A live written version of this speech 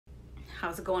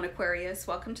How's it going, Aquarius?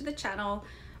 Welcome to the channel.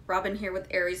 Robin here with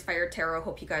AriesFireTarot.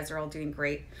 Hope you guys are all doing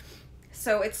great.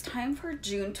 So it's time for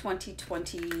June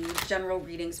 2020 general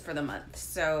readings for the month.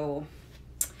 So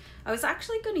I was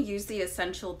actually going to use the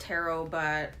Essential Tarot,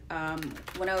 but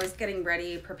when I was getting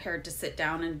ready, prepared to sit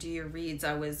down and do your reads,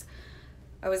 I was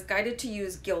guided to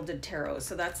use Gilded Tarot.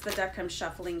 So that's the deck I'm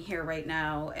shuffling here right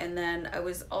now. And then I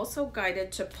was also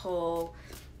guided to pull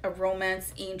a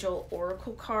Romance Angel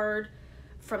Oracle card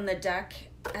from the deck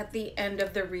at the end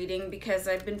of the reading, because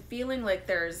I've been feeling like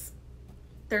there's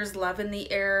love in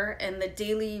the air. And the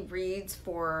daily reads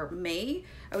for May,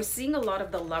 I was seeing a lot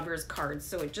of the Lovers cards,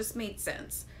 so it just made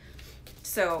sense.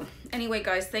 So anyway,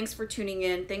 guys, thanks for tuning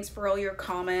in. Thanks for all your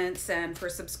comments and for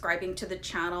subscribing to the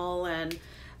channel. And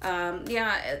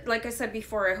yeah, like I said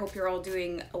before, I hope you're all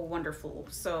doing wonderful.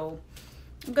 So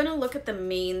I'm going to look at the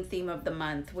main theme of the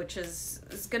month, which is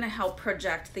going to help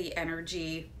project the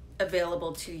energy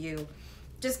available to you.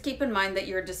 Just keep in mind that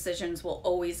your decisions will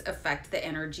always affect the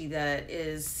energy that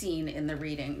is seen in the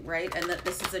reading, right? And that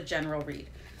this is a general read.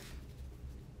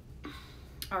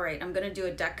 All right, I'm going to do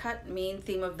a deck cut, main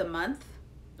theme of the month.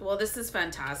 Well, this is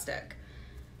fantastic.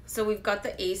 So we've got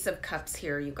the Ace of Cups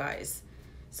here, you guys.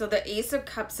 So the Ace of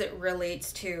Cups, it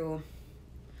relates to,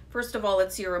 first of all,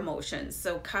 it's your emotions.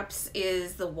 So Cups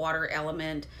is the water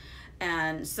element.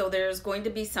 And so there's going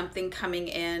to be something coming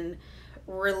in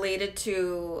related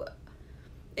to,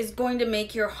 is going to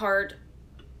make your heart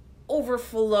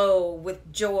overflow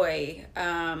with joy.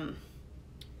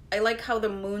 I like how the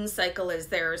moon cycle is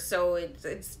there. So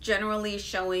it's generally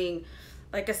showing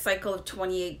like a cycle of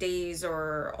 28 days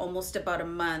or almost about a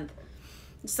month.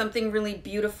 Something really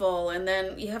beautiful. And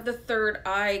then you have the third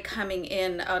eye coming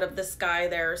in out of the sky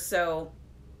there. So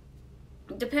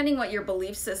depending what your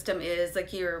belief system is,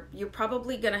 like you're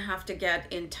probably going to have to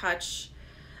get in touch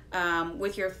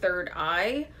with your third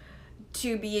eye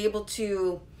to be able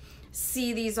to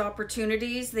see these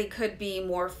opportunities. They could be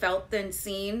more felt than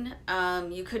seen.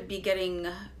 You could be getting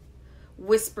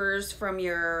whispers from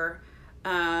your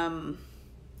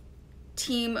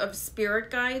team of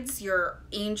spirit guides, your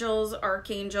angels,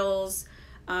 archangels,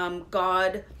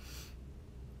 God.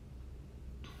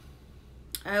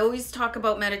 I always talk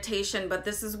about meditation, but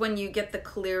this is when you get the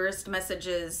clearest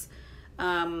messages.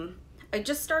 I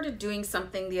just started doing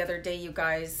something the other day, you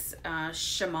guys,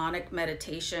 shamanic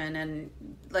meditation, and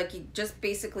like you just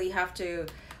basically have to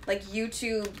like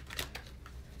YouTube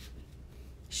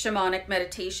shamanic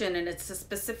meditation, and it's a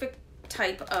specific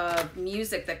type of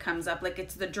music that comes up, like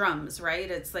it's the drums, right?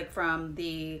 It's like from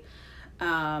the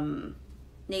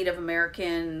Native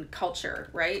American culture,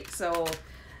 right? So,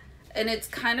 and it's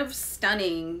kind of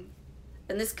stunning,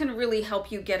 and this can really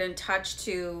help you get in touch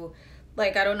to,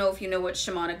 like, I don't know if you know what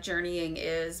shamanic journeying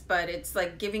is, but it's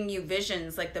like giving you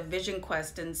visions, like the vision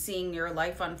quest, and seeing your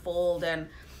life unfold and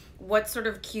what sort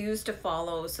of cues to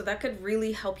follow. So that could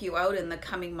really help you out in the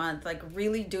coming month, like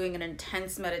really doing an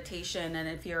intense meditation. And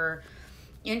if you're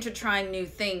into trying new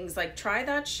things, like try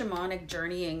that shamanic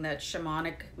journeying, that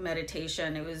shamanic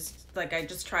meditation. It was like, I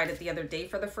just tried it the other day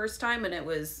for the first time, and it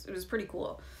was pretty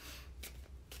cool.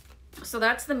 So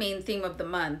that's the main theme of the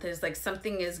month, is like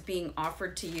something is being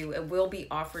offered to you. It will be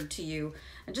offered to you.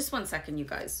 And just one second, you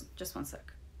guys, just one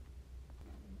sec.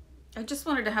 I just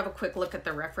wanted to have a quick look at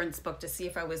the reference book to see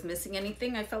if I was missing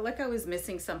anything. I felt like I was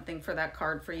missing something for that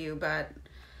card for you, but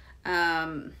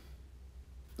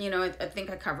you know, I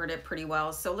think I covered it pretty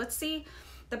well. So let's see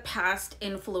the past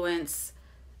influence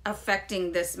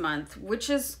affecting this month, which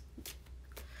is,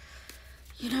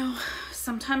 you know,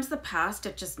 sometimes the past,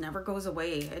 it just never goes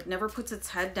away. It never puts its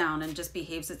head down and just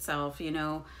behaves itself, you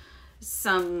know.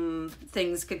 Some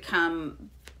things could come,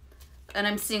 and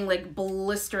I'm seeing like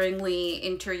blisteringly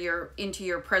into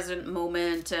your present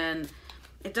moment, and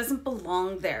it doesn't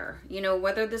belong there. You know,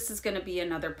 whether this is going to be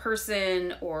another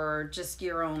person or just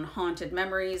your own haunted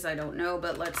memories, I don't know.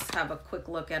 But let's have a quick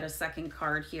look at a second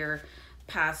card here.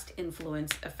 Past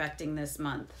influence affecting this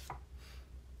month.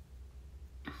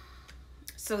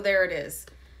 So there it is.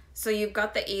 So you've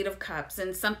got the Eight of Cups,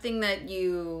 and something that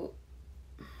you,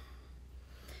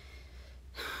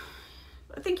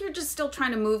 I think you're just still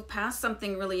trying to move past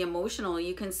something really emotional.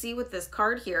 You can see with this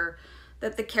card here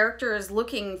that the character is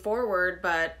looking forward,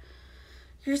 but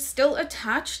you're still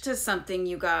attached to something,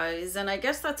 you guys. And I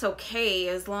guess that's okay,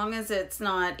 as long as it's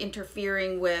not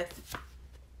interfering with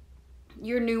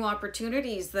your new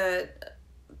opportunities that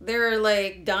they're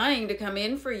like dying to come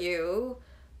in for you.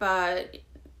 But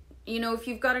you know, if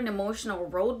you've got an emotional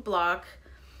roadblock,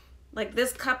 like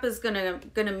this cup is gonna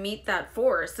meet that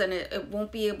force, and it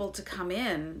won't be able to come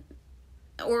in.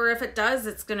 Or if it does,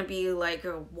 it's gonna be like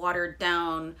a watered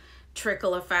down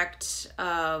trickle effect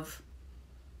of,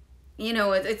 you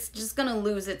know, it's just going to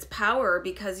lose its power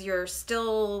because you're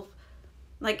still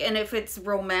like, and if it's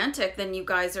romantic, then you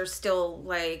guys are still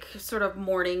like sort of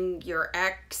mourning your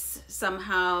ex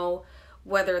somehow,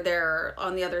 whether they're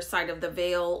on the other side of the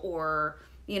veil or,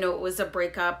 you know, it was a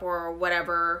breakup or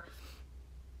whatever.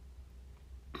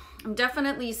 I'm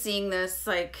definitely seeing this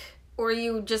like, or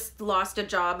you just lost a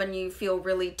job and you feel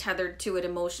really tethered to it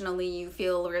emotionally. You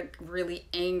feel really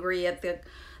angry at the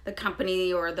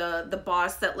company or the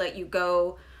boss that let you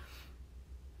go.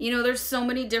 You know, there's so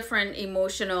many different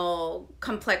emotional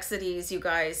complexities, you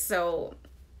guys. So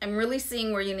I'm really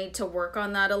seeing where you need to work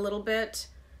on that a little bit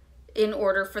in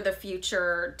order for the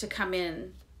future to come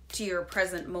in to your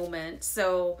present moment.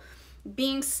 So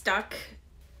being stuck,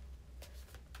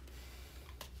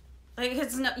 like,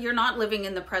 it's not, you're not living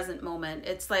in the present moment.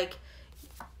 It's like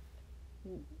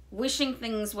wishing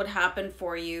things would happen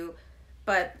for you,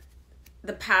 but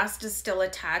the past is still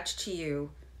attached to you.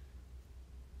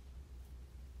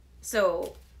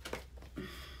 So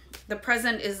the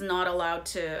present is not allowed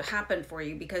to happen for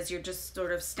you because you're just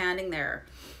sort of standing there.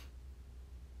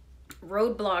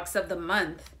 Roadblocks of the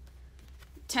month.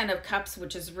 10 of Cups,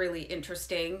 which is really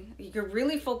interesting. You're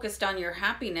really focused on your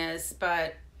happiness,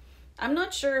 but I'm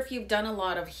not sure if you've done a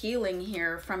lot of healing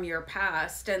here from your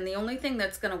past. And the only thing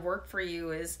that's going to work for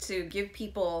you is to give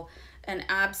people an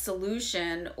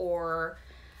absolution or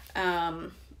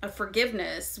a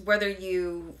forgiveness, whether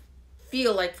you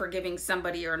feel like forgiving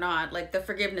somebody or not. Like, the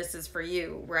forgiveness is for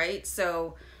you, right?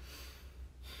 So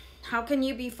how can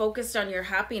you be focused on your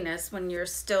happiness when you're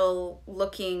still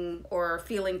looking or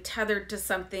feeling tethered to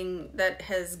something that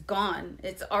has gone?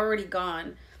 It's already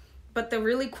gone. But the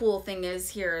really cool thing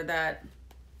is here that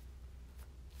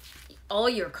all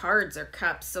your cards are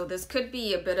cups. So this could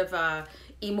be a bit of a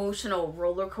emotional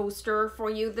roller coaster for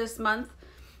you this month.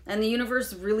 And the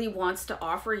universe really wants to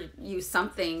offer you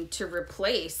something to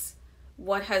replace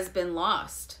what has been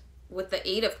lost with the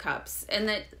 8 of Cups. And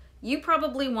that you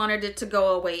probably wanted it to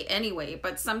go away anyway.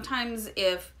 But sometimes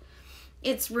if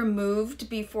it's removed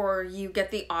before you get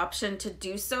the option to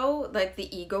do so, like,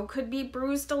 the ego could be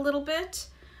bruised a little bit.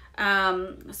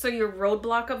 So your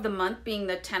roadblock of the month being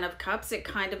the 10 of Cups, it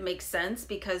kind of makes sense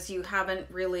because you haven't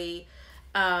really,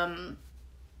 I'm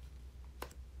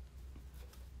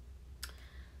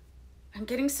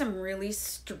getting some really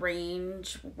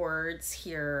strange words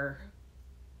here.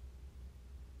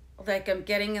 Like, I'm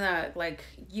getting like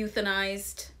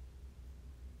euthanized,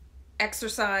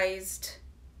 exercised,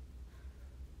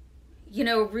 you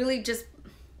know, really just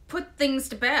put things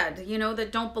to bed, you know,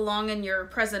 that don't belong in your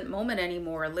present moment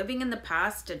anymore. Living in the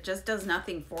past, it just does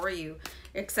nothing for you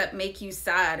except make you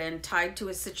sad and tied to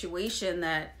a situation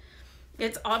that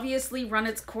it's obviously run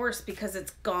its course because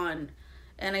it's gone.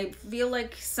 And I feel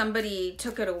like somebody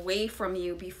took it away from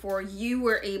you before you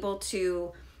were able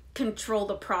to control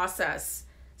the process.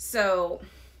 So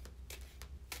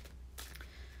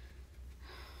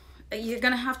you're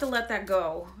going to have to let that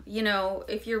go. You know,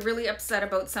 if you're really upset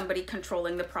about somebody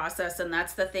controlling the process and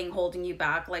that's the thing holding you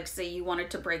back, like say you wanted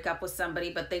to break up with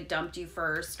somebody, but they dumped you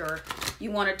first, or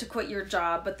you wanted to quit your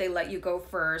job, but they let you go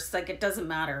first. Like, it doesn't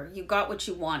matter. You got what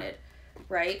you wanted,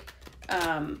 right?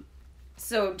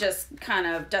 So just kind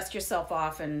of dust yourself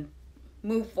off and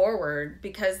move forward,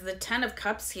 because the 10 of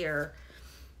Cups here,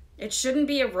 it shouldn't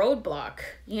be a roadblock,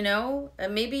 you know?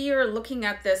 And maybe you're looking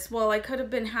at this, well, I could have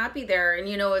been happy there. And,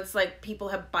 you know, it's like people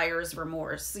have buyer's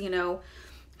remorse, you know?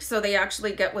 So they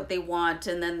actually get what they want,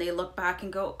 and then they look back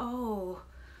and go, oh,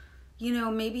 you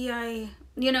know, maybe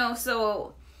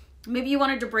so maybe you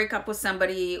wanted to break up with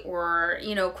somebody or,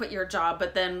 you know, quit your job,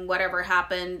 but then whatever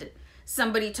happened,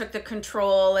 somebody took the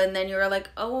control, and then you're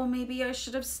like, oh, maybe I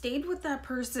should have stayed with that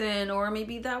person, or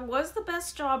maybe that was the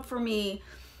best job for me.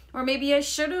 Or maybe I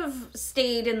should have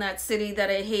stayed in that city that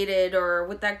I hated, or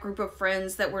with that group of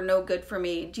friends that were no good for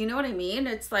me. Do you know what I mean?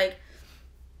 It's like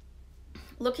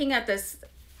looking at this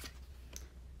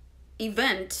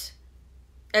event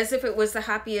as if it was the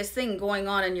happiest thing going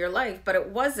on in your life, but it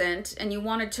wasn't, and you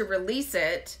wanted to release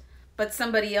it, but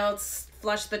somebody else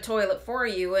flushed the toilet for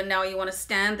you, and now you want to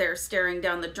stand there staring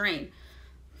down the drain.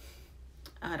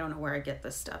 I don't know where I get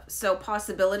this stuff. So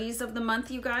possibilities of the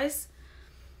month, you guys.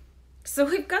 So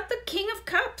we've got the King of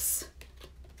Cups.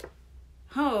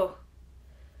 Oh.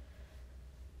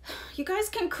 You guys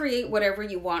can create whatever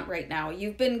you want right now.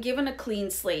 You've been given a clean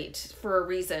slate for a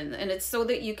reason, and it's so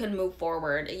that you can move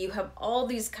forward. You have all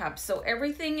these cups, so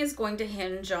everything is going to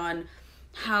hinge on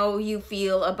how you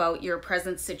feel about your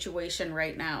present situation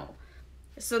right now.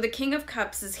 So the King of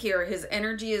Cups is here. His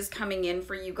energy is coming in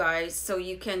for you guys, so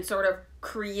you can sort of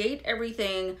create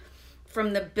everything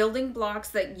from the building blocks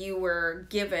that you were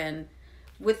given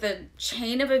with a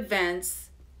chain of events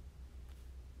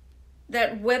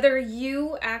that whether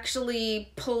you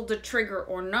actually pulled the trigger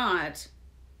or not,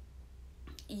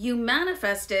 you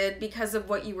manifested because of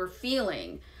what you were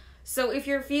feeling. So if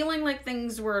you're feeling like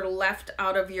things were left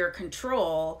out of your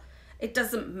control, it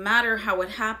doesn't matter how it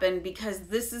happened because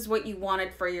this is what you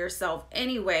wanted for yourself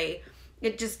anyway.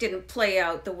 It just didn't play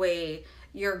out the way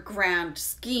your grand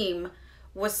scheme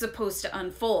was supposed to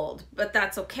unfold. But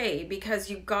that's okay because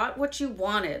you got what you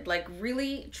wanted. Like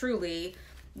really, truly,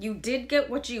 you did get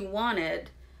what you wanted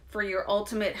for your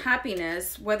ultimate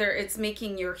happiness, whether it's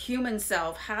making your human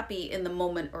self happy in the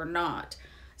moment or not.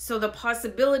 So the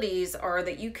possibilities are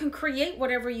that you can create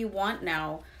whatever you want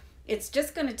now. It's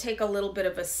just going to take a little bit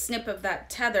of a snip of that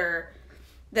tether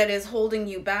that is holding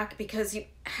you back because you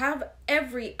have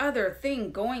every other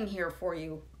thing going here for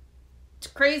you. It's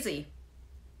crazy.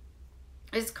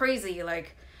 It's crazy.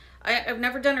 Like, I've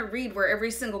never done a read where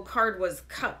every single card was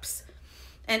cups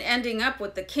and ending up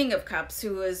with the King of Cups,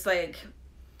 who is like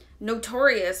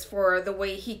notorious for the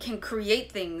way he can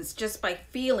create things just by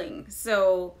feeling.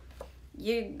 So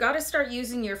you got to start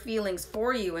using your feelings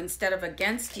for you instead of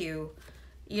against you.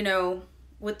 You know,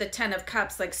 with the 10 of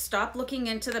Cups, like stop looking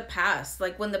into the past.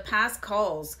 Like when the past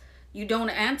calls, you don't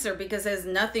answer because there's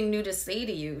nothing new to say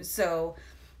to you. So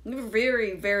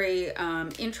very, very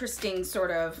interesting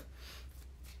sort of,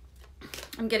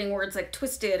 I'm getting words like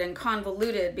twisted and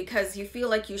convoluted because you feel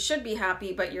like you should be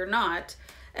happy, but you're not.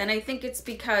 And I think it's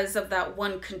because of that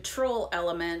one control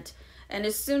element. And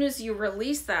as soon as you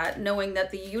release that, knowing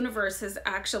that the universe has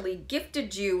actually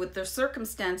gifted you with the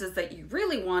circumstances that you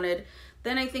really wanted,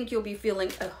 then I think you'll be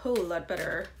feeling a whole lot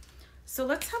better. So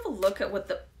let's have a look at what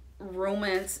the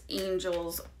Romance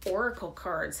Angels Oracle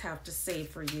cards have to say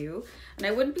for you. And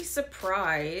I wouldn't be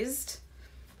surprised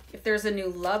if there's a new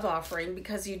love offering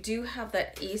because you do have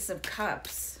that Ace of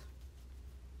Cups.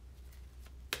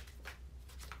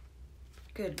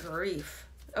 Good grief.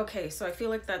 Okay, so I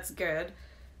feel like that's good.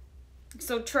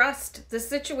 So trust. The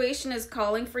situation is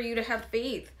calling for you to have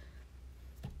faith.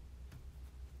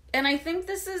 And I think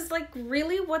this is like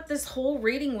really what this whole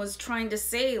reading was trying to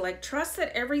say. Like, trust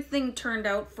that everything turned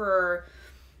out for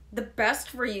the best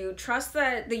for you. Trust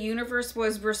that the universe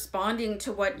was responding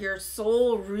to what your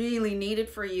soul really needed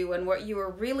for you and what you were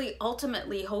really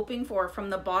ultimately hoping for from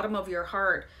the bottom of your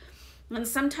heart. And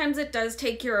sometimes it does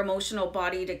take your emotional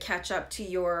body to catch up to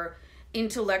your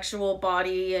intellectual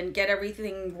body and get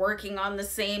everything working on the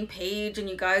same page, and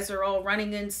you guys are all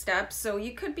running in steps. So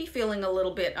you could be feeling a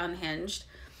little bit unhinged.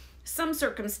 Some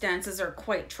circumstances are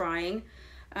quite trying.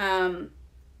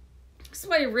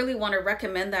 So I really want to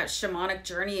recommend that shamanic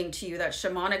journeying to you, that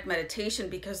shamanic meditation,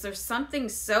 because there's something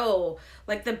so,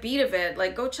 like the beat of it,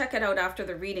 like go check it out after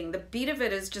the reading. The beat of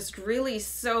it is just really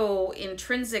so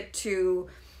intrinsic to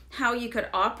how you could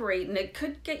operate, and it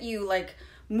could get you like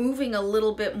moving a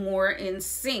little bit more in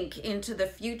sync into the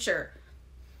future.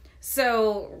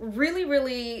 So really,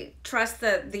 really trust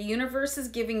that the universe is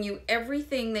giving you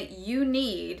everything that you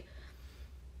need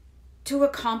to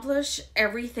accomplish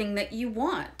everything that you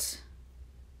want.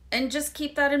 And just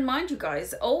keep that in mind, you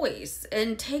guys, always.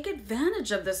 And take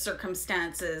advantage of the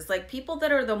circumstances. Like people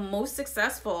that are the most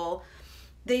successful,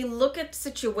 they look at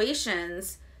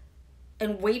situations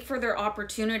and wait for their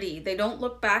opportunity. They don't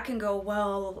look back and go,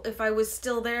 well, if I was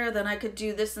still there, then I could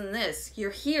do this and this.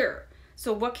 You're here.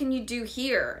 So what can you do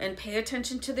here? And pay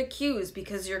attention to the cues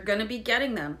because you're going to be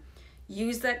getting them.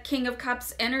 Use that King of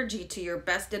Cups energy to your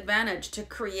best advantage to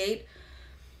create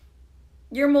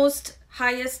your most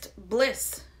highest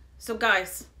bliss. So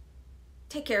guys,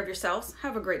 take care of yourselves.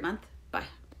 Have a great month.